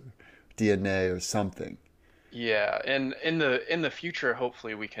cells or DNA or something. Yeah, and in the future,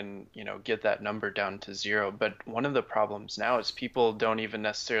 hopefully we can, get that number down to zero. But one of the problems now is people don't even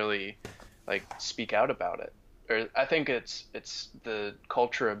necessarily like speak out about it. Or I think it's the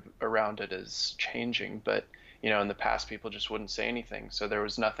culture around it is changing, but in the past people just wouldn't say anything, so there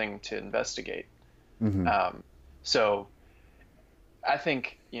was nothing to investigate. Hmm. So I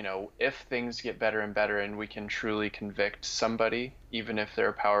think, if things get better and better and we can truly convict somebody, even if they're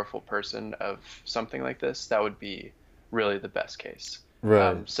a powerful person, of something like this, that would be really the best case.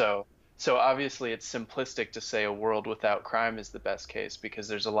 Right. So obviously it's simplistic to say a world without crime is the best case because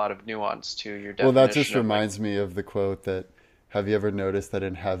there's a lot of nuance to your Well, that just definition of like, reminds me of the quote that, have you ever noticed that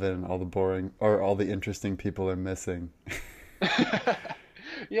in heaven all the boring or all the interesting people are missing?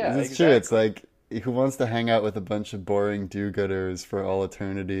 yeah, It's true. It's exactly. like who wants to hang out with a bunch of boring do-gooders for all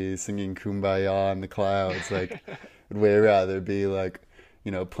eternity, singing Kumbaya in the clouds? Like, I'd way rather be like,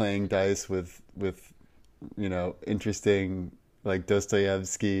 playing dice with interesting like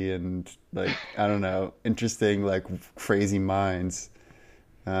Dostoevsky and like I don't know, interesting like crazy minds.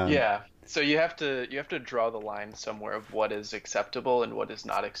 Um, Yeah. So you have to draw the line somewhere of what is acceptable and what is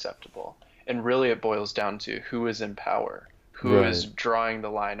not acceptable. And really it boils down to who is in power, who is right. drawing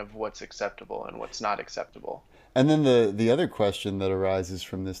the line of what's acceptable and what's not acceptable. And then the other question that arises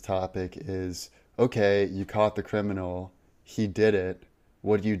from this topic is, okay, you caught the criminal, he did it,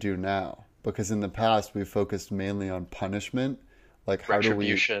 what do you do now? Because in the past we focused mainly on punishment, like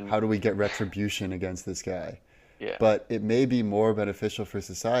Retribution. how do we get retribution against this guy? Yeah. But it may be more beneficial for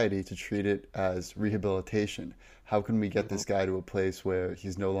society to treat it as rehabilitation. How can we get Hmm. this guy to a place where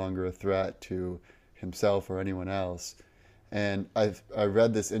he's no longer a threat to himself or anyone else? And I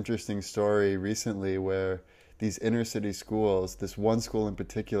read this interesting story recently where these inner city schools, this one school in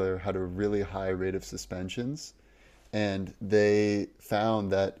particular, had a really high rate of suspensions. And they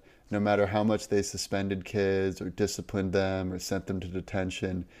found that no matter how much they suspended kids or disciplined them or sent them to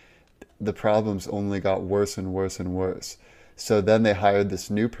detention, the problems only got worse and worse and worse. So then they hired this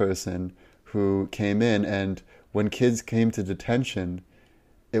new person who came in, and when kids came to detention,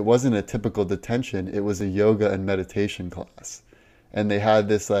 it wasn't a typical detention, it was a yoga and meditation class. And they had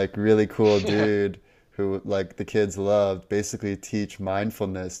this like really cool Yeah. dude who like the kids loved basically teach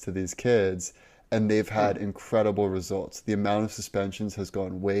mindfulness to these kids, and they've Hmm. had incredible results. The amount of suspensions has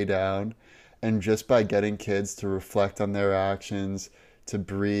gone way down, and just by getting kids to reflect on their actions, to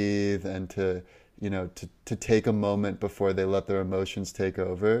breathe and to take a moment before they let their emotions take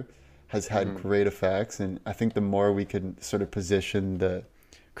over has had Hmm. great effects. And I think the more we can sort of position the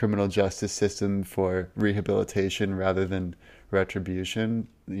criminal justice system for rehabilitation rather than retribution,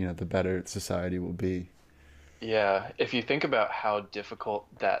 the better society will be. Yeah, if you think about how difficult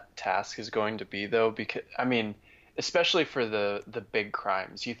that task is going to be, though, because I mean, especially for the big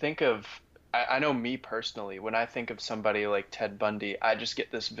crimes, you think of, I know me personally, when I think of somebody like Ted Bundy, I just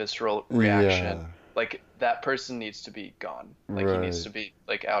get this visceral Yeah, reaction like that person needs to be gone. Like he needs Right. to be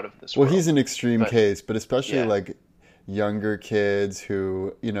like out of this Well, he's world. an extreme But case, but especially yeah, like younger kids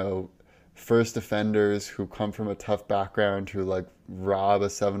who, first offenders who come from a tough background who like rob a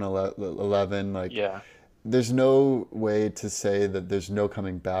 7-Eleven, like yeah, there's no way to say that there's no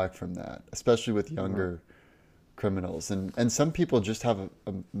coming back from that, especially with mhm, younger criminals. And some people just have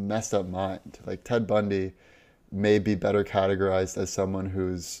a messed up mind. Like Ted Bundy may be better categorized as someone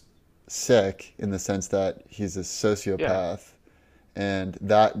who's sick in the sense that he's a yeah, sociopath, and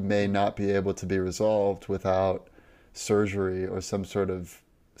that may not be able to be resolved without surgery or some sort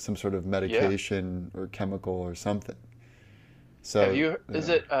of yeah. medication or chemical or something. Have So, you, is yeah,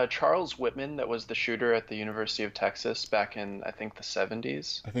 it Charles Whitman that was the shooter at the University of Texas back in, I think, the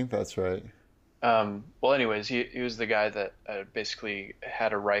 70s? I think that's right. Well, anyways, he was the guy that basically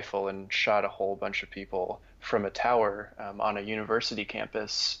had a rifle and shot a whole bunch of people from a tower on a university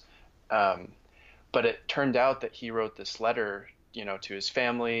campus. Um, but it turned out that he wrote this letter, to his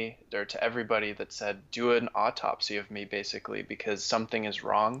family or to everybody that said, do an autopsy of me, basically, because something is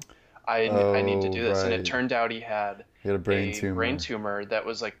wrong. I need to Oh, do this. And it right. turned out he had He had a brain a brain tumor. tumor that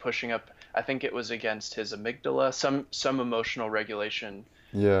was like pushing up, I think it was against his amygdala, some emotional regulation.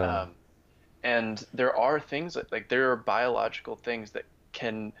 Yeah, Um, and there are things like there are biological things that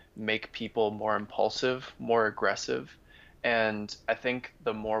can make people more impulsive, more aggressive. And I think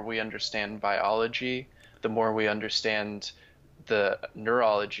the more we understand biology, the more we understand the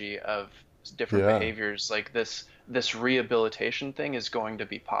neurology of different yeah, behaviors, like this rehabilitation thing is going to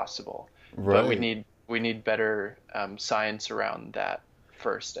be possible. But we right. need we need better science around that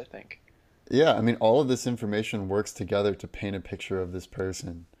first, I think. Yeah, I mean, all of this information works together to paint a picture of this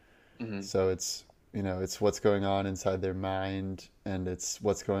person. Hmm. So it's what's going on inside their mind, and it's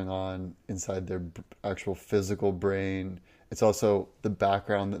what's going on inside their actual physical brain. It's also the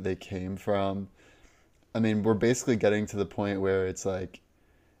background that they came from. I mean, we're basically getting to the point where it's like,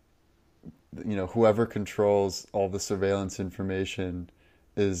 whoever controls all the surveillance information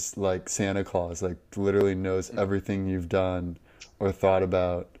is like Santa Claus, like literally knows everything you've done or thought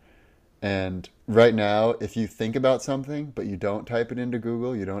about. And right now, if you think about something, but you don't type it into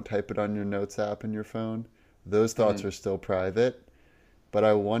Google, you don't type it on your notes app in your phone, those thoughts Hmm. are still private. But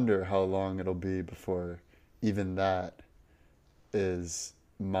I wonder how long it'll be before even that is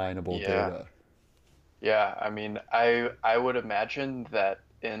mineable Yeah. data. Yeah, I mean, I would imagine that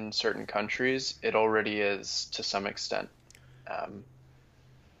in certain countries it already is to some extent. Um,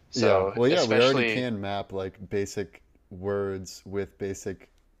 Yeah, so well, yeah, we already especially, can map like basic words with basic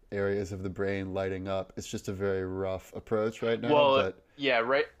areas of the brain lighting up. It's just a very rough approach right now, well, but yeah,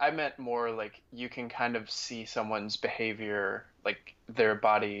 right. I meant more like you can kind of see someone's behavior, like their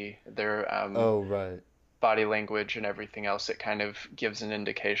body, their oh, right. body language and everything else. It kind of gives an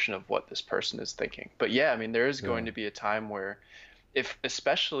indication of what this person is thinking. But yeah, I mean, there is Yeah. going to be a time where if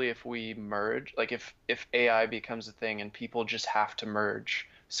especially if we merge, like if AI becomes a thing and people just have to merge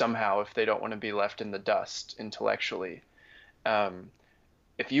somehow if they don't want to be left in the dust intellectually, um,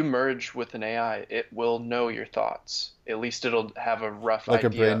 if you merge with an AI, it will know your thoughts. At least it'll have a rough Like a idea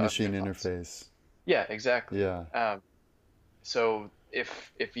brain of your machine thoughts. interface. Yeah, exactly. Yeah. So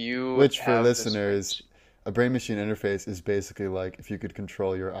if you Which, for have this brain listeners, a brain machine interface is basically like if you could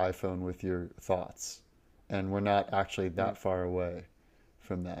control your iPhone with your thoughts. And we're not actually machine. that far away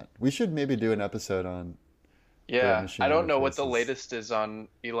from that. We should maybe do an episode on brain Yeah, machine I don't know what the interfaces. latest is on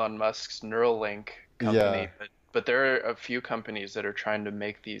Elon Musk's Neuralink Yeah. company, but there are a few companies that are trying to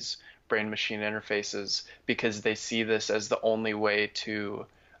make these brain machine interfaces because they see this as the only way to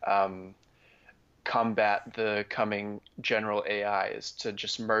um, combat the coming general AI is to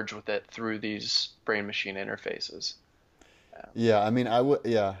just merge with it through these brain machine interfaces. Yeah, I mean,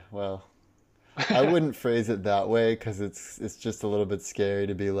 yeah, well, I wouldn't phrase it that way because it's just a little bit scary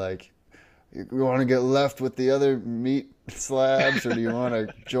to be like, you want to get left with the other meat slabs, or do you want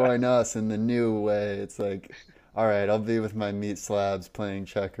to join us in the new way? It's like, all right, I'll be with my meat slabs playing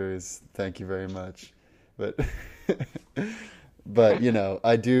checkers. Thank you very much. But but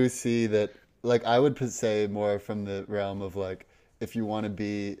I do see that, like, I would say more from the realm of like, if you want to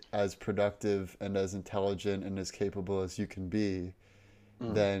be as productive and as intelligent and as capable as you can be,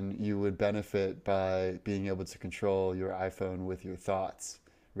 Mm, then you would benefit by being able to control your iPhone with your thoughts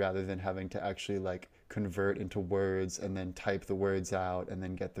rather than having to actually like convert into words and then type the words out and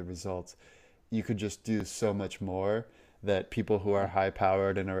then get the results. You could just do so much more that people who are high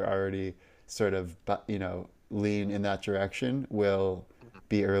powered and are already sort of, lean in that direction will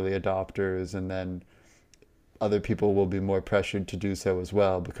be early adopters, and then other people will be more pressured to do so as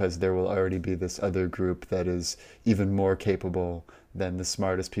well, because there will already be this other group that is even more capable than the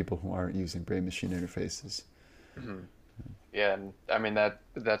smartest people who aren't using brain-machine interfaces. Yeah, and I mean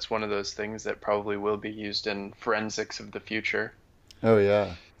that's one of those things that probably will be used in forensics of the future. Oh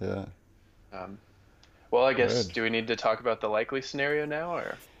yeah, yeah. Well, I guess Good. do we need to talk about the likely scenario now,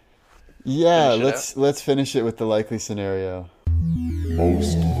 or Yeah, finish it let's finish it with the likely scenario.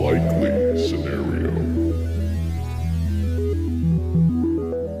 Most likely scenario.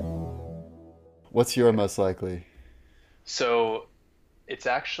 What's your most likely? so it's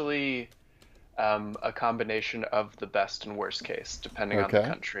actually a combination of the best and worst case, depending on the Okay.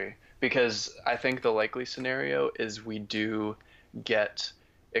 country. Because I think the likely scenario is we do get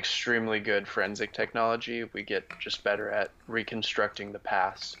extremely good forensic technology. We get just better at reconstructing the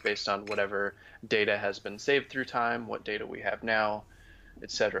past based on whatever data has been saved through time, what data we have now,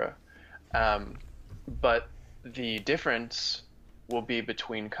 etc. But the difference will be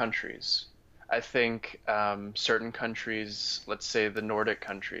between countries. I think certain countries, let's say the Nordic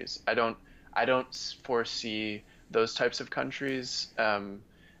countries, I don't foresee those types of countries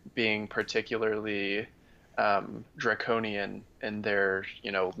being particularly draconian in their,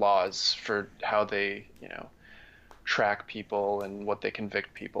 laws for how they, track people and what they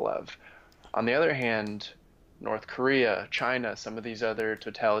convict people of. On the other hand, North Korea, China, some of these other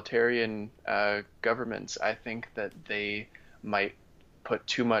totalitarian governments, I think that they might put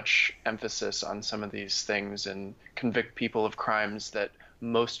too much emphasis on some of these things and convict people of crimes that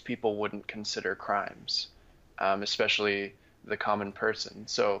most people wouldn't consider crimes, especially the common person.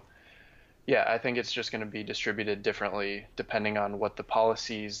 So, yeah, I think it's just going to be distributed differently depending on what the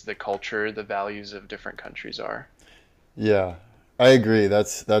policies, the culture, the values of different countries are. Yeah, I agree.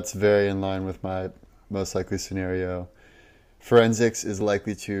 That's very in line with my most likely scenario. Forensics is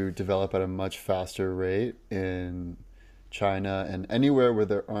likely to develop at a much faster rate in China and anywhere where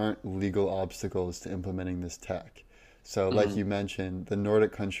there aren't legal obstacles to implementing this tech. So, like you mentioned, the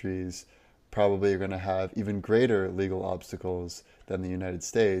Nordic countries probably are going to have even greater legal obstacles than the United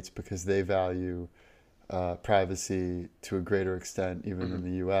States, because they value privacy to a greater extent even than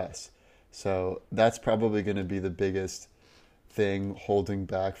the US. So that's probably going to be the biggest thing holding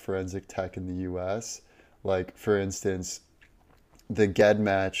back forensic tech in the US. Like, for instance, the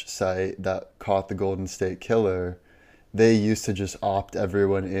GEDmatch site that caught the Golden State Killer, they used to just opt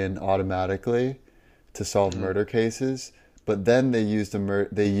everyone in automatically to solve murder cases, but then they used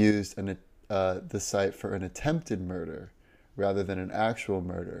the site for an attempted murder rather than an actual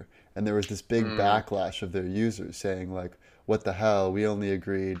murder. And there was this big backlash of their users saying, like, what the hell, we only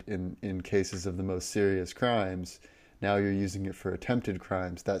agreed in cases of the most serious crimes. Now you're using it for attempted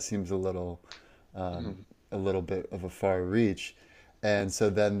crimes. That seems a little bit of a far reach. And so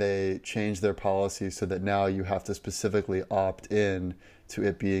then they changed their policy so that now you have to specifically opt in to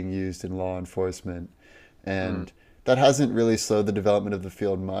it being used in law enforcement. And that hasn't really slowed the development of the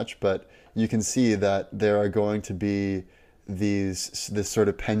field much, but you can see that there are going to be this sort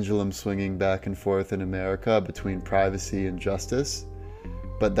of pendulum swinging back and forth in America between privacy and justice.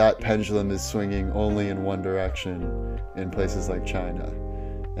 But that pendulum is swinging only in one direction in places like China.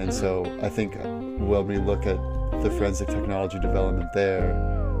 And so I think when we look at the forensic technology development there,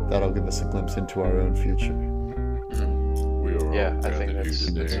 that'll give us a glimpse into our own future. We are Yeah, all I think gathered here that's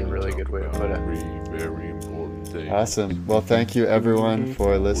today a really to good talk way to about put it. three very important things. Awesome. Well, thank you everyone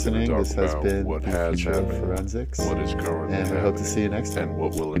for listening. talk This has about been what the has future of happened, forensics. What is currently And I happening, hope to see you next time. and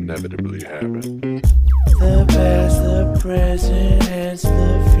what will inevitably happen. The past, the present, and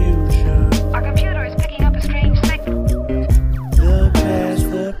the future. Our computer is picking up a strange signal. The past,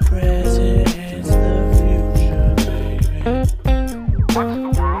 the present, and the future, baby. What's the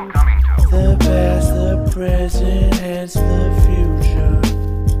world coming to? The past, the present, and the future.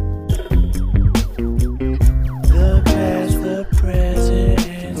 The past, the present,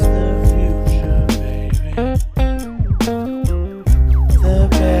 and the future, baby. The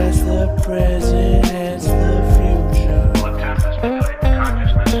past, the present, and the future. We'll attempt to stimulate the consciousness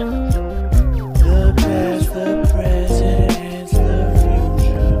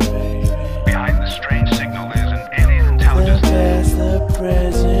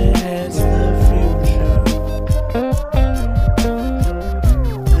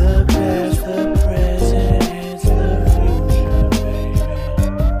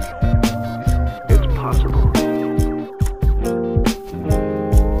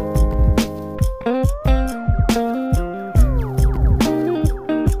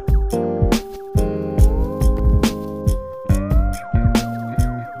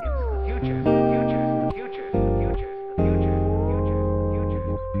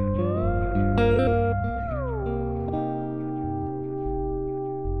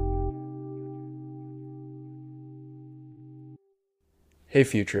Hey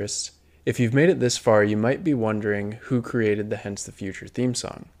futurists, if you've made it this far, you might be wondering who created the Hence the Future theme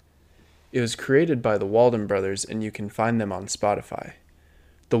song. It was created by the Walden Brothers, and you can find them on Spotify.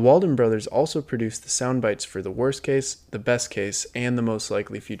 The Walden Brothers also produced the sound bites for the worst case, the best case, and the most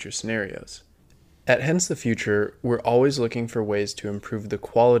likely future scenarios. At Hence the Future, we're always looking for ways to improve the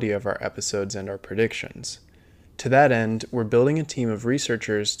quality of our episodes and our predictions. To that end, we're building a team of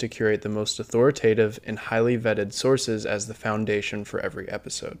researchers to curate the most authoritative and highly vetted sources as the foundation for every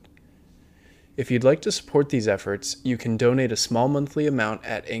episode. If you'd like to support these efforts, you can donate a small monthly amount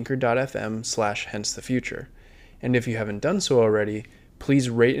at anchor.fm/hencethefuture. And if you haven't done so already,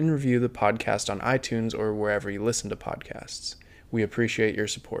 please rate and review the podcast on iTunes or wherever you listen to podcasts. We appreciate your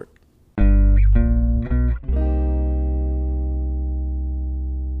support.